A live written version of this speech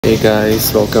Hey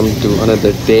guys, welcome to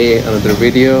another day, another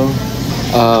video.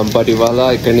 But Ivala,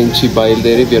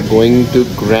 we are going to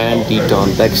Grand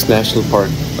Teton, Tex National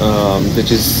Park,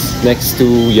 which is next to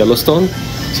Yellowstone.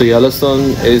 So Yellowstone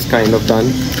is kind of done.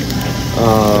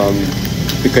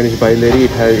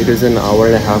 It is an hour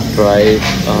and a half drive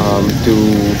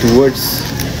towards,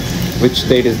 which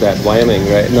state is that? Wyoming,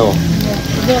 right? No.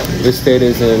 Which state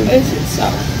is in? Is it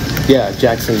south? Yeah,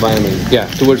 Jackson, Wyoming. Yeah,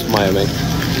 towards Wyoming.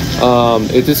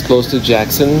 It is close to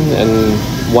Jackson and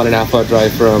 1.5 hour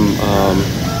drive from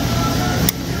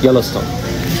Yellowstone.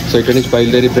 So ఇక్కడ నుంచి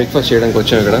బయలుదేరి breakfast చేయడానికి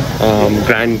వచ్చాం. ఇక్కడ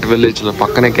grand విలేజ్లో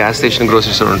పక్కనే gas station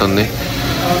grocery store ఉంటుంది.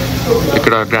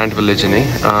 ఇక్కడ గ్రాండ్ విలేజ్ అని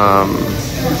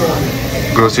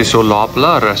గ్రోసరీ స్టోర్ లోపల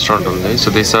రెస్టారెంట్ ఉంది. So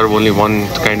they serve only one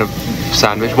kind of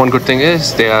sandwich. One good thing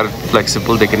is they are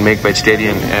flexible. They can make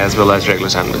vegetarian as well as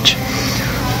regular sandwich.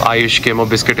 Ayushki emo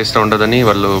biscuit ista undadani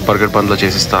vallu burger bun lo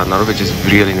chesista annaru, which is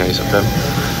really nice of them.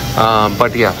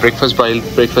 But yeah,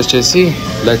 breakfast chesi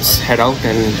let's head out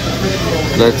and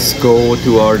let's go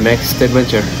to our next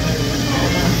adventure.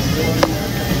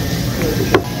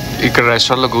 Ikkada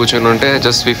restaurant lo కూర్చొని ఉంటే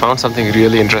just we found something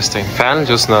really interesting. Fan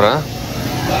చూస్తున్నారా?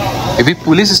 ఇవి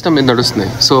పులి system మీద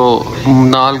నడుస్తున్నాయి. So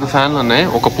 4 ఫ్యాన్లు ఉన్నాయి,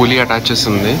 ఒక పులి అటాచ్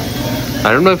చేస్తుంది.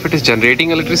 I don't know if it is generating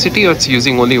electricity or it's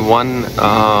using only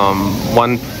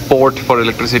one port for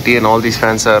electricity, and all these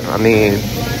fans are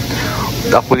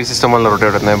a pulley system on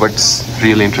rotate right now, but it's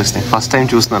really interesting. First time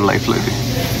choosing in life lately.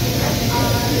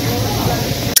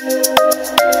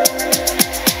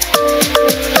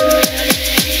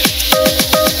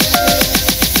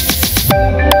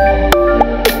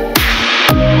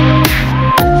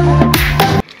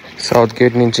 South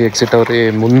gate నుంచి exit అవరే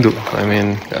ముందు,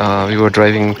 we were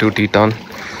driving to Teton.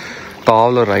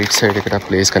 పావులో right side ఇక్కడ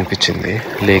place కనిపించింది,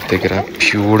 lake దగ్గర.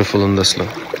 Beautiful ఉంది అసలు.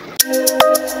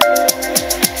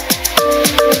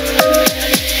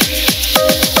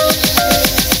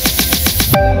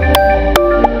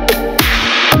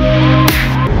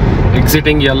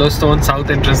 Exiting Yellowstone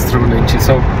south entrance through నుంచి.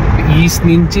 So east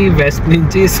నుంచి west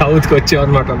నుంచి సౌత్కి వచ్చాం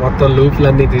అనమాట, మొత్తం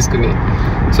లూప్లన్నీ తీసుకుని.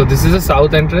 So this is a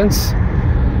south entrance.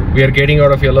 We are getting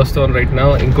out of Yellowstone right now.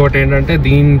 Inkoti endante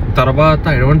deen tarvata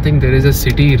I don't think there is a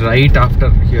city right after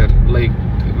here, like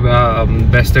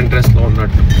west entrance lo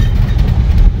unnattu.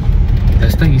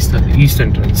 That's the east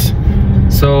entrance.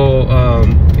 So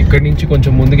ikkadi nunchi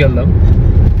koncham munduku veldam.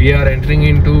 We are entering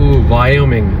into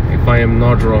Wyoming, if I am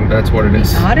not wrong. That's what it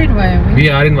is. We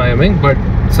are in Wyoming, but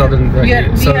southern we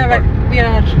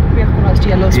have crossed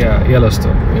Yellowstone. Yeah,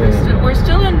 Yellowstone. We're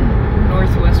still in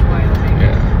northwest Wyoming.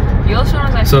 Yeah.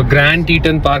 So Grand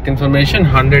Teton Park information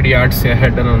 100 yards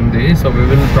ahead and on this, so we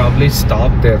will probably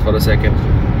stop there for a second.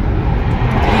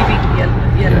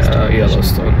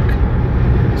 Yellowstone.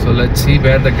 So let's see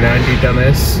where the Grand Teton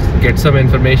is, get some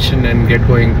information and get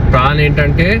going. Plan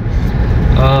entante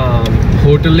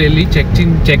hotel elli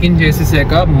check in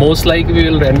chesesaka most likely we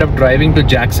will end up driving to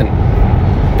Jackson.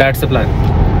 That's the plan.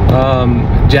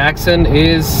 Jackson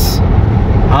is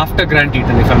after Grand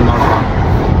Teton if I'm not wrong.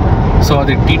 So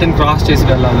అది టీటన్ cross చేసి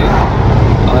వెళ్ళాలి.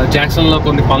 జాక్సన్లో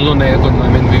కొన్ని పనులు ఉన్నాయి.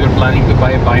 we were planning to buy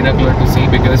binocular to see,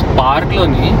 because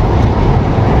పార్క్లోని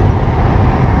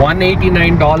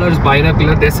 $189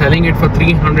 binocular, they're selling it for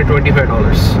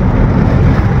 $325,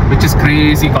 which is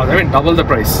crazy cost. Double the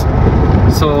price.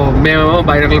 So మేమేమో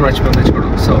binocular మర్చిపోయి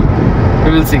తెచ్చుకోవడం. So we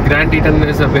will see. Grand Teton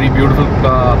is a very beautiful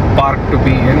park to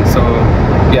be in. So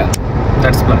yeah,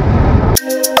 that's the plan.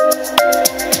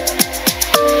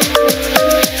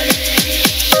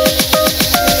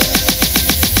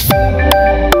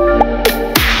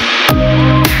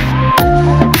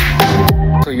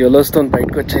 Yellowstone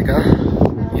బయటకు వచ్చాక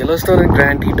Yellowstone and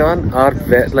Grand Teton are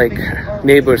like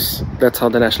neighbors. That's how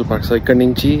the national park. So ఇక్కడ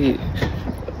నుంచి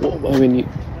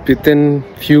within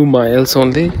few miles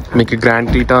only మీకు Grand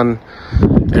Teton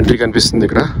entry కనిపిస్తుంది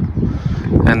ఇక్కడ.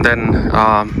 And then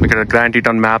ఇక్కడ Grand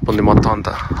Teton map ఉంది మొత్తం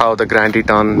అంతా, how the Grand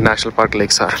Teton national park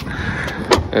lakes are,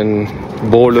 and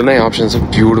bold ఉన్నాయి options of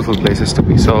beautiful places to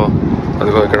be. So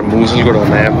అదిగో ఇక్కడ మూసులు కూడా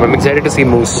ఉన్నాయి. I'm excited to see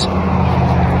moose.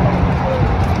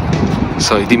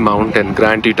 So ఇది మౌంటైన్,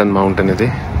 గ్రాండ్ టీటన్ మౌంటైన్ ఇది.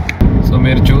 సో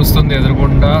మీరు చూస్తుంది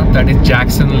ఎదురుగుండా, that is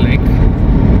Jackson lake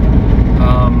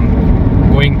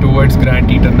going towards grand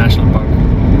టీటన్ national park.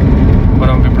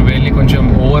 మనం ఇప్పుడు వెళ్ళి కొంచెం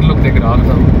ఓవర్లుక్ దగ్గర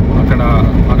ఆగుతాం.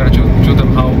 అక్కడ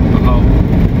చూద్దాం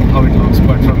how it looks,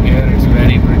 but from here it's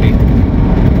very pretty.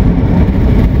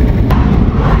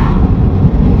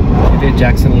 ఇదే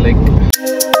జాక్సన్ లేక్.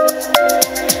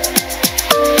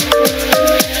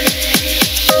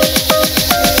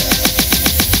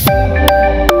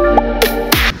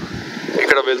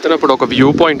 వెళ్తున్నప్పుడు ఒక వ్యూ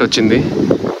పాయింట్ వచ్చింది.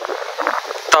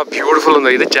 how beautiful ఉంది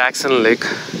ఇది జాక్సన్ లేక్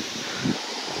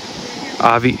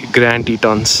అవి grand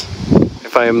టీటాన్స్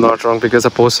if I am not wrong because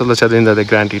a poster lo chadinda the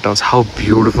Grand Tetons. How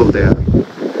beautiful they are.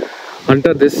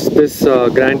 Anta this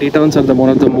Grand Tetons are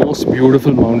one of the most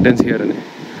beautiful mountains here in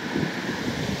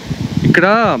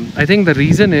ikkada. I think the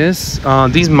reason is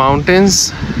these mountains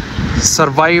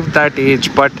survived that age,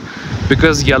 but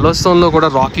because Yellowstone lo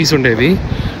kuda Rockies undevi,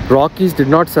 Rockies did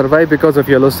not survive because of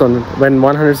Yellowstone. When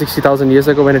 160,000 years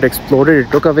ago when it exploded, it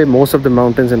took away most of the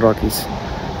mountains in Rockies,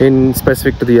 in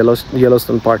specific to the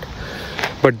Yellowstone part.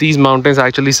 But these mountains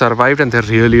actually survived and they're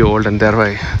really old, and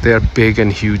thereby they are big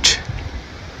and huge.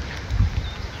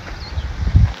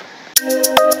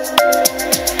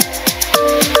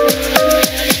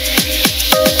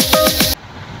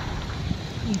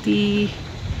 ఇది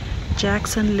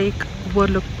Jackson lake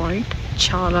overlook point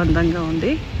చాలా అందంగా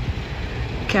ఉంది.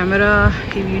 Camera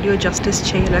ఈ video justice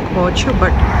చేయలేకపోవచ్చు,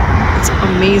 but it's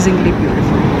amazingly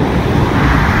beautiful.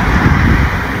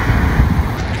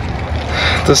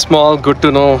 The small good to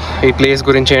know ఈ place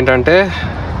గురించి ఏంటంటే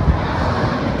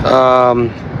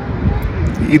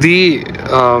ఇది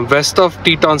వెస్ట్ ఆఫ్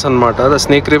టీటాన్స్ అనమాట. The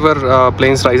snake river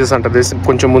plains rises అంటారు.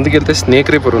 కొంచెం ముందుకు వెళ్తే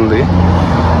స్నేక్ రివర్ ఉంది,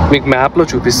 మీకు మ్యాప్లో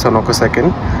చూపిస్తాను ఒక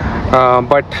సెకండ్.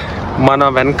 బట్ మన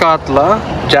వెనకాతల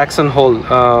జాక్సన్ హోల్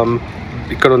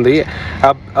ఇక్కడ ఉంది.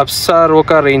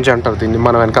 అప్సారోకా రేంజ్ అంటారు దీన్ని,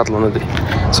 మన వెనకాతల ఉన్నది.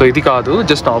 సో ఇది కాదు,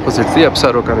 జస్ట్ ఆపోజిట్ది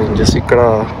అప్సారోకా రేంజెస్. ఇక్కడ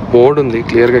బోర్డు ఉంది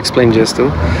క్లియర్గా ఎక్స్ప్లెయిన్ చేస్తూ.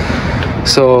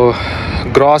 సో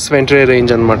గ్రాస్ వెంట్రే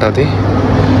రేంజ్ అనమాట అది,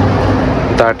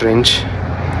 that range.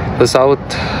 The south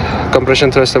compression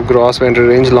thrust of gross ventral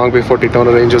range long before Teton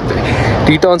range ఉంది.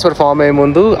 Tetons were form అయ్యే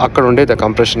ముందు అక్కడ ఉండే the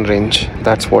compression range.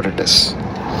 That's what it is.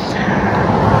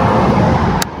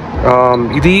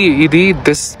 ఇది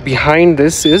this behind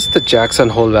this is the Jackson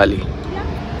Hole Valley.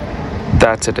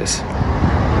 That's it is.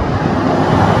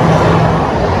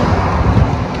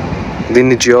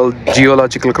 దీన్ని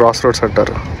geological cross roads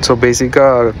అంటారు. So బేసిక్గా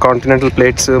continental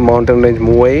plates mountain range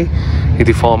move అయ్యి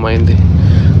ఇది ఫామ్ అయింది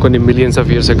కొన్ని millions of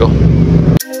years ago.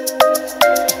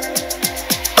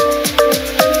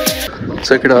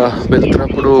 So ఇక్కడ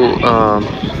వెళ్తున్నప్పుడు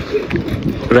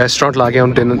రెస్టారెంట్ లాగే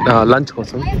ఉంటే లంచ్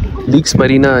కోసం లీక్స్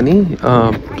మరీనా అని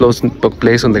ఒక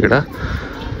ప్లేస్ ఉంది ఇక్కడ.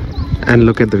 And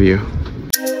look at the view.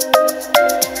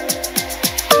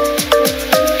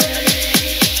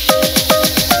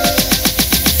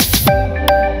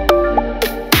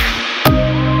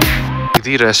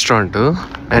 ఇది రెస్టారెంట్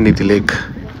అండ్ ఇది lake.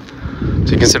 So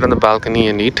you can sit on the balcony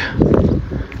and eat.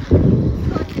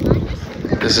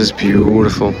 This is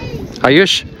beautiful.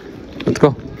 Ayush, let's go.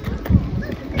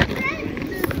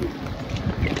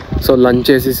 So lunch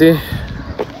chesisi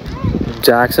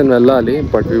Jackson vellali,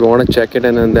 but we want to check it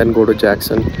in and then go to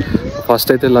Jackson.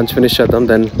 First aithe lunch finish chedam,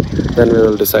 then we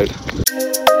will decide.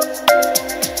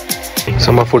 So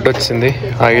my food vachindi.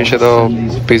 Ayush edo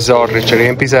pizza order ichadu.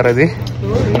 Em pizza radi?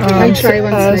 I'll try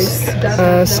one slice.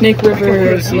 Snake River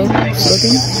slogan.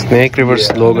 Snake River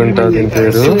slogan ta din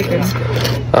peru.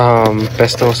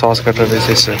 Pesto sauce cutter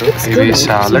vesesaru. Ivi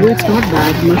salad. It's not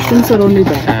bad. Mushrooms are only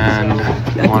bad. And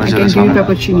I can give you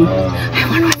pepperoni. I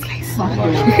want one slice.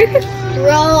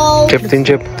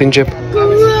 Tin chip.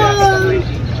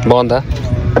 బాగుందా?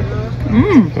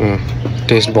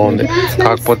 Taste బాగుంది.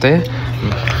 కాకపోతే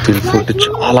వీళ్ళు food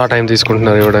చాలా time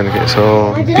తీసుకుంటున్నారు ఇవ్వడానికి. So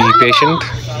be patient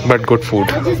but good food.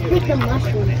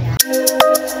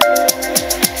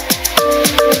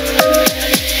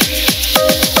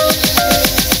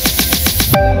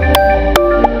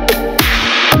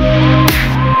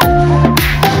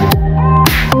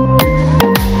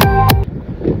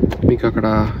 మీకు అక్కడ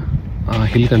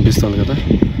hill కనిపిస్తుంది కదా,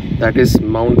 that is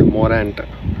Mount Morant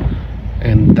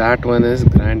and that one is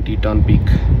Grand Teton Peak.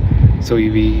 So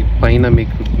ivi paina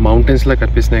meeku mountains la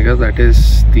kanipistunayi kada, that is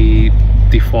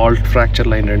the fault fracture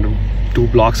line, and two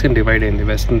blocks can divide in the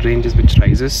western range is which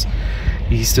rises,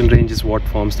 eastern range is what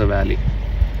forms the valley,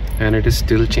 and it is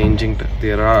still changing.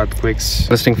 There are earthquakes.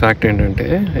 Interesting fact endante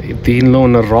deenlo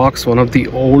unna rocks one of the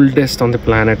oldest on the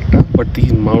planet, but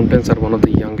these mountains are one of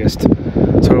the youngest.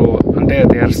 So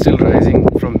they are still rising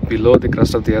from below the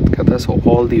crust of the earth kada, so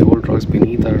all the old rocks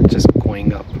beneath are just going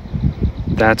up.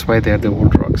 That's why they are the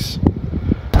old rocks.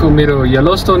 So మీరు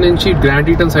Yellowstone నుంచి Grand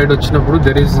Teton side వచ్చినప్పుడు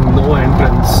there is no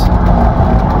entrance.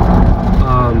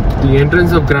 The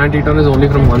entrance of Grand Teton is only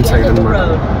from one side అన్నమాట.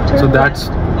 So that's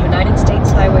United States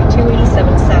Highway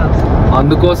 287 South.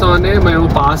 అందుకోసమనే మేము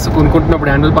pass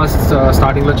కొనుక్కుంటున్నప్పుడు annual pass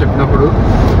స్టార్టింగ్లో చెప్పినప్పుడు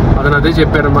అతను అదే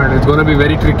చెప్పారన్నమాట. It's gonna be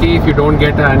very tricky if you don't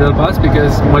get annual pass,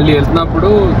 because మళ్ళీ వెళ్తున్నప్పుడు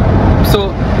సో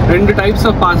రెండు టైప్స్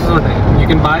ఆఫ్ పాసెస్ ఉంటాయి. You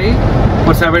can buy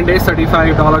for 7 days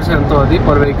 $35 ఎంతో అది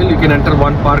per vehicle. You can enter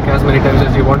one park as many times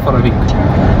as you want for a week.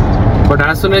 But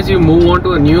as soon as you move on to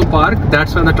a new park,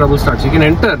 that's when the trouble starts. You can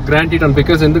enter Grand Teton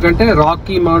because endukante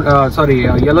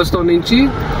Yellowstone nunchi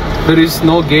there is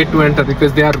no gate to enter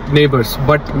because they are neighbors.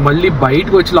 But malli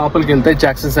bayitiki vachi lopaliki velte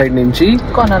Jackson side nunchi,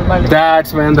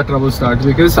 that's when the trouble starts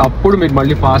because appudu meer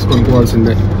malli pass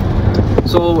konukovalsinde.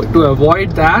 So to avoid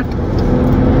that,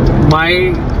 my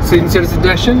sincere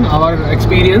suggestion, our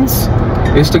experience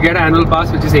is to get an annual pass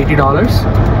which is $80.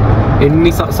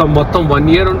 మొత్తం 1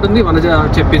 year ఉంటుంది మన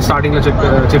చెప్పింది starting లో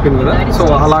చెప్పింది కదా. So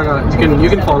అలాగా you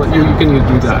can follow, you can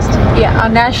do that. Yeah, a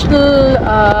national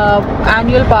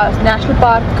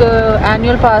park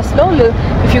annual pass lo,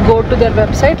 if you go to their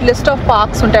website, list of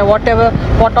parks untai, what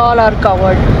all are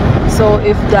covered. So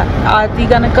if that adi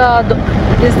ganaka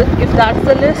if that's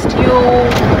the list you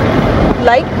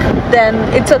like, then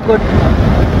it's a good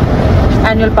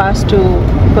annual pass to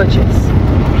purchase.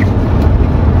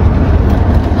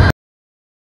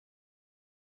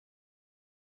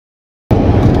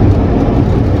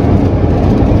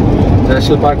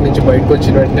 National park నుంచి బయటకు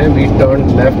వచ్చిన వెంటనే we turn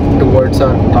left towards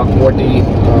టాక్వాటి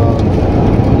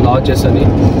lodges అని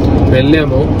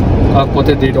వెళ్ళాము.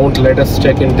 కాకపోతే they don't let us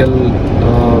check in till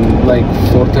like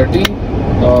 4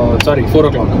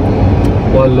 o'clock.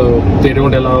 వాళ్ళు they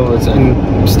don't allow and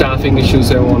staffing issues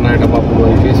ఏమో ఉన్నాయట పాపం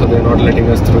వాళ్ళకి. So they not letting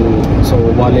us through. So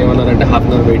వాళ్ళు ఏమన్నారంటే హాఫ్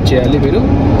అన్ అవర్ వెయిట్ చేయాలి మీరు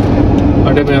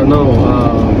అంటే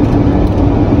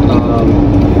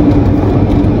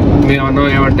మేమన్నా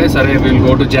ఏమంటే సరే విల్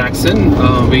గో టు జాక్సన్.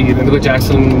 ఎందుకు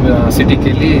జాక్సన్ సిటీకి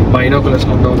వెళ్ళి బైనాకులర్స్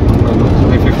కొంటాం అనుకున్నాను. So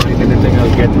if you find anything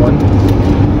I'll get one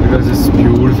because it's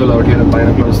beautiful out here.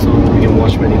 Binoculars తో we can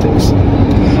watch many things.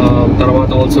 తర్వాత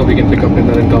also we can pick up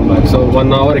dinner and come back. So 1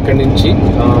 hour ఇక్కడ నుంచి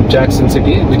Jackson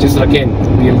city which is again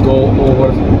we'll go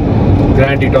over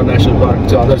grand టీటాన్ national park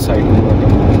to other side అనమాట.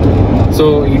 So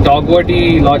ఈ టాక్వాటి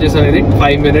lodges అనేది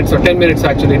 5 minutes or 10 minutes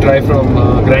actually drive from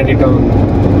grand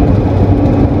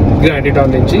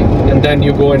టీటాన్ నుంచి, and then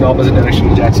you go in opposite direction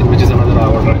to Jackson, which is another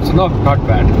hour drive. So not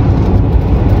bad.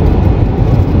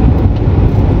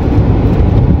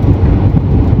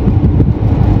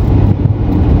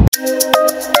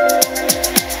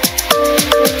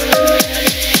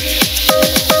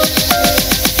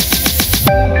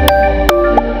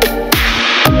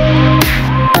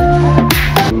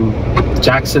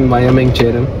 Jackson, Wyoming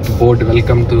చేరాం. Board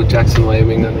welcome to Jackson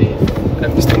వైయోమింగ్ అని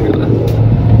కనిపిస్తుంది కదా.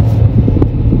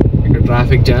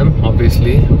 Traffic jam,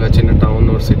 obviously. We're in a town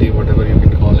or city, whatever you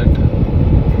can call it.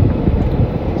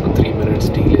 So 3 minutes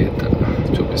delay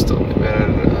చూపిస్తుంది where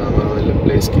మనం వెళ్ళే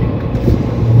ప్లేస్కి.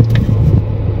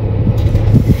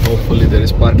 Hopefully there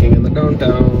is parking in the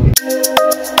downtown.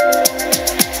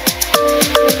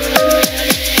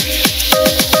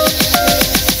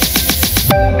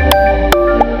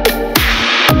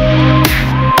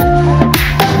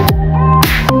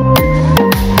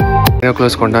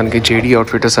 Close కొనడానికి JD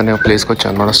అవుట్ఫిట్టర్స్ అనే ప్లేస్కి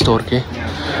వచ్చాను మన స్టోర్కి.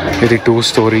 ఇది 2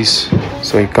 stories.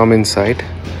 సో ఈ కమ్ ఇన్ సైడ్.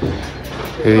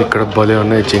 ఇది ఇక్కడ భలే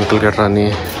ఉన్నాయి జింకలు గట్రా అని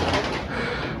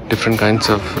డిఫరెంట్ కైండ్స్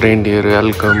ఆఫ్ రెయిన్డియర్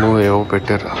ఎల్కము ఏవో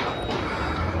పెట్టారు.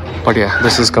 But yeah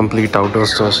this is complete outdoor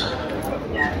stores.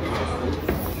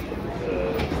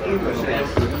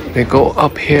 మీకు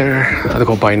అప్ హియర్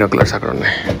అదిగో బైనాకులర్స్ అక్కడ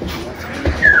ఉన్నాయి.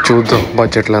 చూద్దాం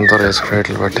బడ్జెట్లు ఎంతో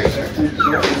రేట్లు బట్టి.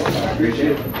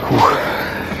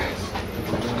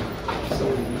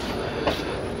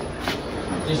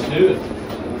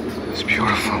 It's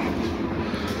beautiful.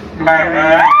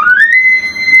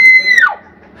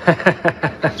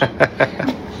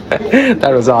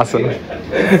 That was awesome.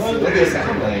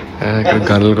 ఇక్కడ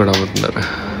గన్నులు కూడా అమ్ముతున్నారు.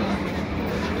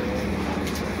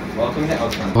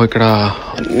 ఇక్కడ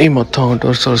అన్నీ మొత్తం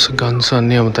అవుట్డోర్ స్టోర్స్ గన్స్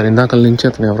అన్నీ అమ్ముతారు. ఇందాక నుంచి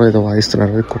అతను ఎవరో ఏదో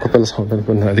వాయిస్తున్నారు. కుక్కపిల్ల సౌండ్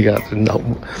అనుకున్నారు. అది కాదు,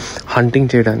 హంటింగ్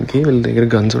చేయడానికి వీళ్ళ దగ్గర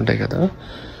గన్స్ ఉంటాయి కదా,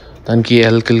 దానికి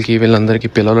ఎల్కలకి వీళ్ళందరికీ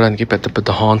పిలవడానికి పెద్ద పెద్ద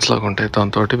హార్న్స్ లాగా ఉంటాయి.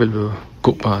 దాంతో వీళ్ళు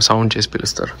సౌండ్ చేసి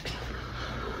పిలుస్తారు.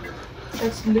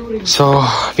 So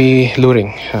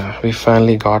we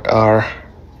finally got our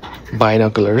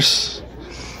binoculars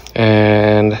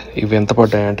and ఇవి ఎంత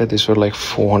పడ్డాయంటే this were like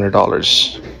 $400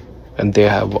 and they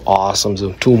have awesome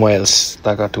zoom. 2 miles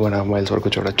దాకా 2.5 miles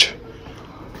వరకు చూడొచ్చు.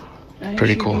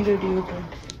 Pretty cool.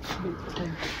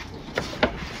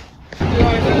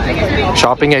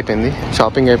 షాపింగ్ అయిపోయింది.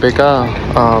 షాపింగ్ అయిపోయాక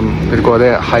మీరు అదే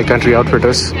high country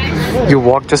అవుట్ఫిట్టర్స్. You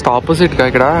walk just ఆపోజిట్గా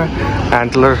ఇక్కడ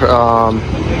యాంట్లర్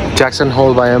జాక్సన్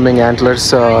హోల్ వయోమింగ్ యాంట్లర్స్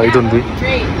ఇది ఉంది.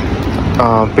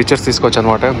 పిక్చర్స్ తీసుకోవచ్చు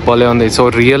అనమాట. భలే ఉంది. సో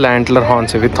రియల్ యాంట్లర్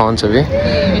హార్న్స్ ఇవి, థార్న్స్ ఇవి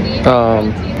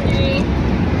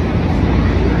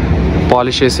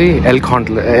పాలిష్ చేసి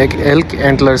ఎల్క్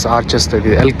యాంట్లర్స్ ఆర్చెస్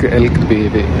ఇది ఎల్క్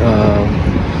ఇది.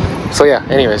 So yeah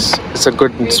anyways it's a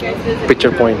good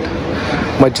picture point.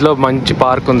 మధ్యలో మంచి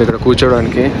పార్క్ ఉంది ఇక్కడ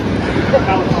కూర్చోడానికి.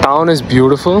 Town is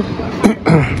beautiful,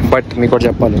 but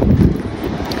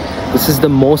this is the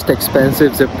most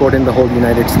expensive zip code in the whole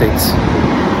United States.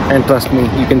 And trust me,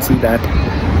 you can see that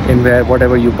in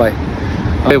whatever you buy.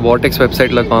 Vortex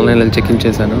website like online check-in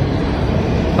chesanu.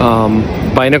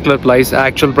 Binocular price,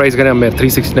 actual price gonna be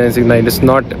 $369.69. It's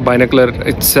not, binocular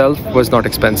itself was not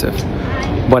expensive,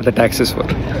 but the taxes were.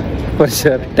 For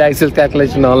sure, taxes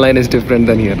calculation online is different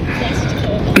than here.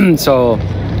 So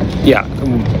yeah,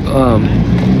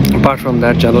 apart from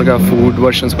that, general food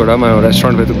versions kuda my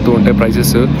restaurant vetuktu unte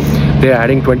prices they are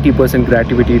adding 20%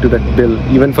 gratuity to that bill,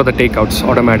 even for the takeouts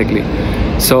automatically.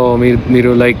 So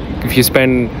meeru like if you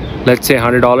spend, let's say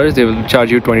 $100, they will charge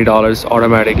you $20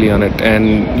 automatically on it, and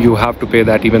you have to pay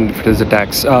that even if it is a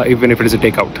tax, even if it is a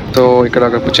takeout. So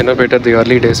ikkada Chinnapeta the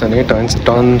early days ani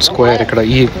Teton Square ikkada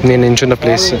ee nenu enchuna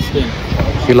place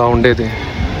ila undedi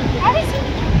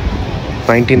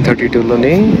 1932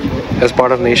 loni as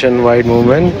part of nationwide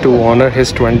movement to honor his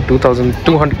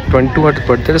 2200th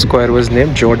birthday. The square was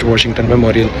named George Washington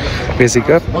Memorial.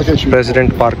 Basically President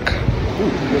Park,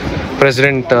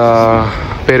 President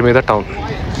per meda town,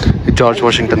 George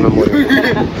Washington Memorial.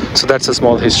 So that's a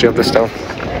small history of this town.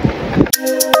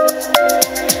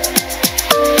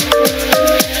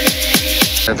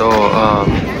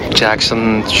 Jackson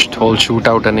whole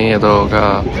shootout ani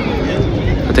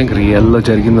I think real lo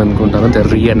jarigindi anukuntanu.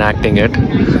 They're reenacting it.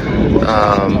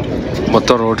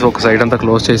 Motto roads oka side anta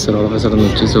close chesaru all of a sudden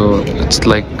vachi. So it's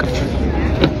like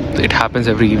it happens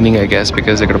every evening, I guess,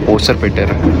 because ikkada poster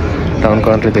pettaru town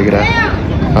country దగ్గర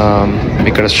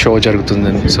ఇక్కడ show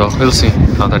జరుగుతుందని. So we'll see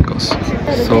how that goes.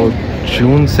 So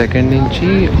June 2nd నుంచి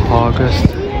August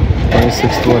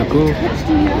 26th వరకు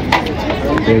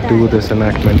they do this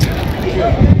enactment.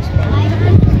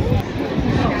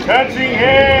 Touching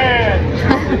head,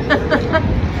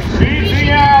 reaching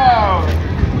out,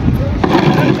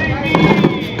 touching me,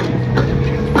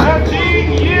 touching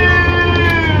you.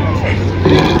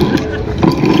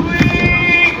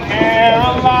 Sweet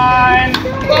Caroline,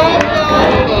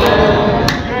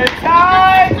 good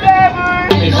times ever.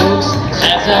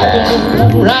 As I go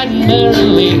riding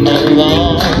merrily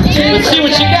along, let's see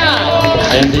what you got.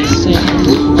 And they sing,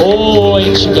 oh,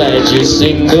 ain't you glad you're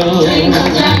single?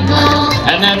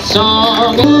 And that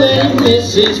song, and this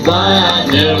is why I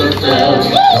never felt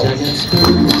second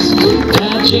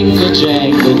spurs, jingle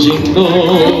jangle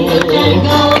jingle,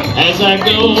 as I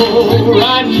go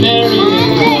riding merrily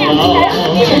along.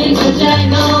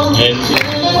 And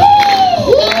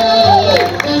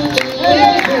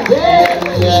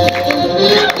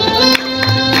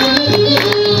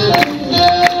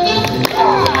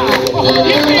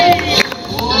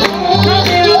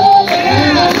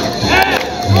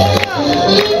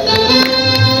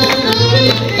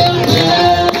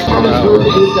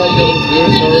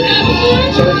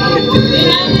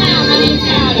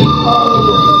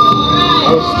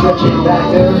I was stretching back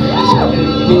there,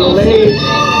 being late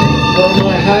for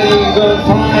my honey, gonna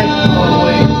find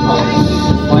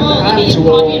I'm too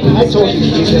old. I told you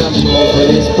to get up too old for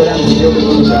this, but I'm still the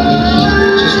loser.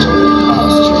 Just told me I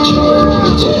was stretching.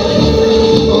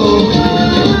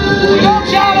 Don't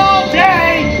shout all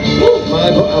day!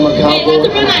 I'm a cowboy. Hey, that's a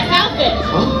real nice outfit.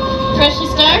 Huh? Freshly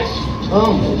starched.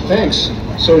 Oh, thanks.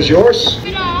 So is yours?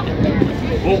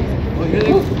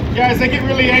 Guys, I get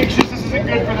really anxious. This isn't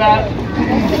good for that.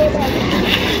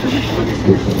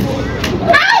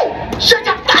 Ow! Shut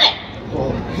up, got it!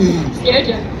 Scared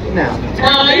you? Now.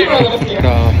 Oh, you were a little scared.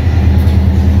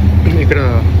 ఇక్కడ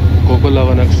cocoa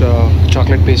లవనక్స్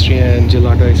chocolate pastry and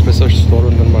జిలాటో espresso store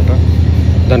ఉందన్నమాట.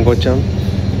 దానికి వచ్చాం.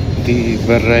 The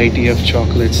variety of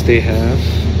chocolates they have,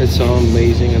 it's so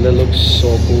amazing and they look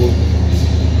so cool.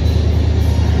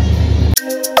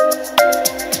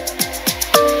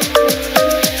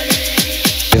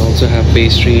 They also have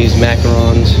pastries,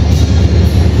 macarons,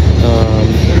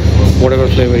 whatever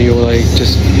flavor you like,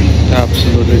 just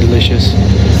absolutely delicious.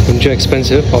 Koncham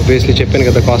expensive, obviously cheppanu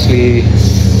kada costly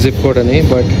zip code ani,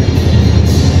 but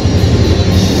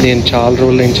నేను చాలా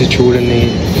రోజుల నుంచి చూడని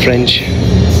French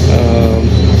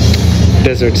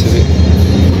desserts ఇవి.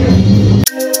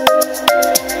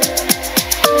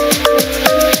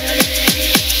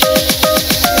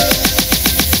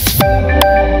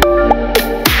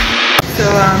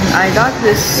 I got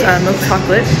this milk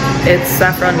chocolate. It's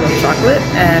saffron milk chocolate,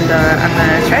 and I'm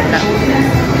gonna try it now.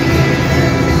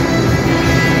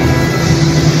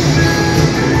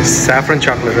 Saffron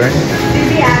chocolate, right?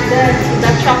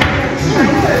 That chocolate.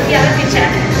 Yeah, let me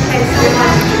check.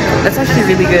 That's actually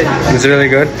really good. It's really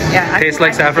good? Yeah. Tastes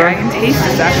like saffron? I can taste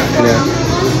the saffron. Yeah.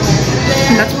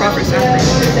 That's proper saffron.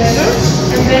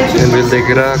 And వీళ్ళ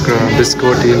దగ్గర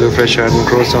బిస్కోటీలు, fresh and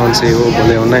క్రోసాన్స్ ఏవో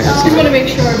భలే ఉన్నాయి అసలు.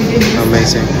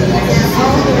 Amazing,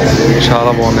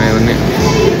 చాలా బాగున్నాయి అవన్నీ.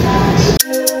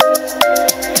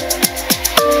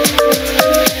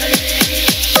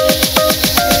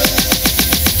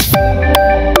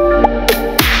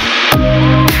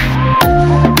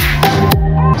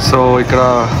 So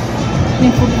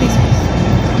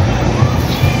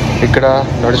ఇక్కడ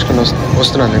నడుచుకుని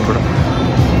వస్తున్నాను నేను కూడా.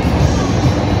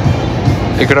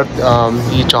 ఇక్కడ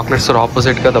ఈ చాక్లెట్స్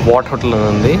ఆపోజిట్గా ద వాట్ హోటల్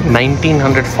ఉంది.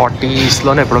 1940s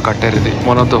ఎప్పుడో కట్టారు ఇది.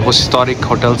 One of the historic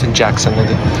hotels in Jackson.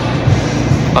 ఇది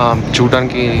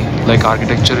చూడడానికి like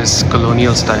architecture is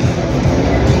colonial style.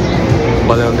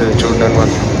 భలే ఉంది ఇది చూడడానికి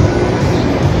మాత్రం.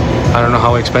 I don't know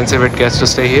how expensive it gets to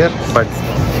stay here, but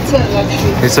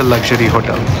it's a luxury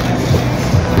hotel.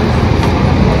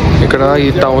 ఇక్కడ ఈ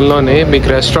టౌన్లోనే మీకు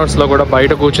రెస్టారెంట్స్లో కూడా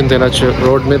బయట కూర్చొని తినచ్చు.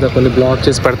 రోడ్ మీద కొన్ని బ్లాక్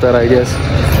చేసి పెడతారు I guess.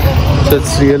 So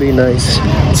it's really nice.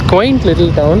 It's క్వైంట్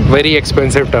little town, very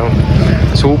expensive town.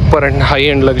 Super and high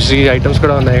and luxury items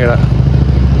కూడా ఉన్నాయి ఇక్కడ.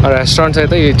 ఆ రెస్టారెంట్స్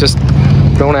అయితే just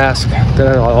don't ask,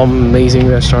 there are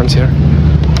amazing restaurants here.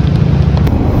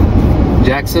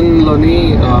 జాక్సన్లోని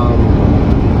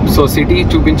so city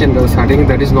చూపించాను కదా starting.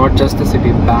 That is not just the city.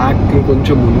 Back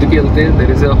కొంచెం ముందుకు వెళ్తే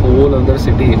there is a whole other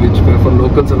city which for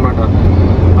locals అనమాట.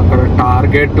 అక్కడ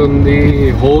టార్గెట్ ఉంది,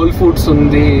 హోల్ ఫుడ్స్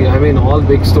ఉంది. I mean all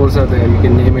big stores are there. You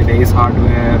can name it ace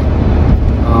hardware.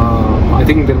 I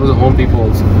think there was home depot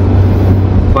also.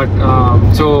 But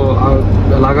so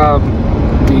అలాగా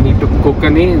we need to cook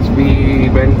అని we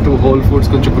went to whole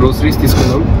foods, కొంచెం groceries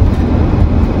తీసుకున్నాం.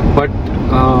 But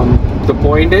the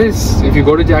point is, if you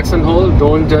go to Jackson Hole,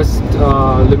 don't just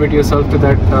limit yourself to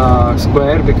that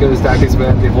square, because that is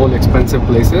where the whole expensive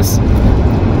place is.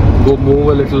 Go move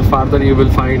a little farther, you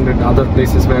will find that other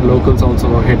places where locals also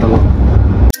hit along.